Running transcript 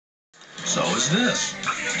So is this.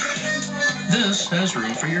 This has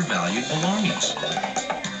room for your valued belongings.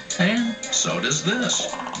 And so does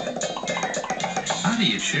this. How do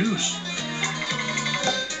you choose?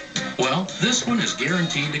 Well, this one is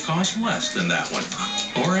guaranteed to cost less than that one,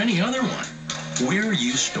 or any other one. Where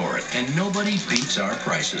you store it, and nobody beats our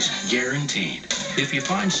prices, guaranteed. If you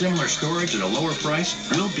find similar storage at a lower price,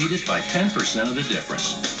 we'll beat it by 10% of the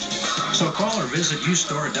difference. So call or visit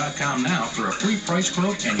uStore.com now for a free price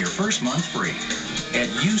quote and your first month free. At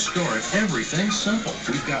uStore, everything's simple.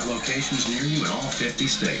 We've got locations near you in all 50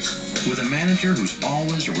 states, with a manager who's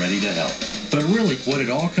always ready to help. But really, what it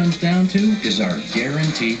all comes down to is our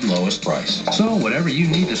guaranteed lowest price. So whatever you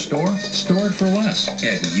need to store it for less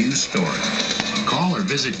at uStore. Call or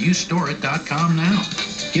visit uStore.com now.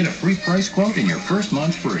 Get a free price quote and your first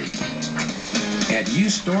month free. At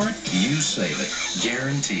uStore, you save it.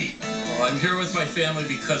 Guaranteed. Well, I'm here with my family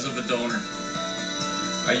because of a donor.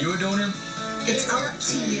 Are you a donor? It's up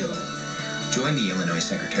to you. Join the Illinois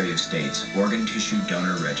Secretary of State's Organ Tissue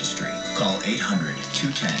Donor Registry. Call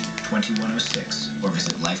 800-210-2106 or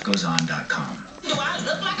visit lifegoeson.com. Do I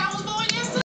look like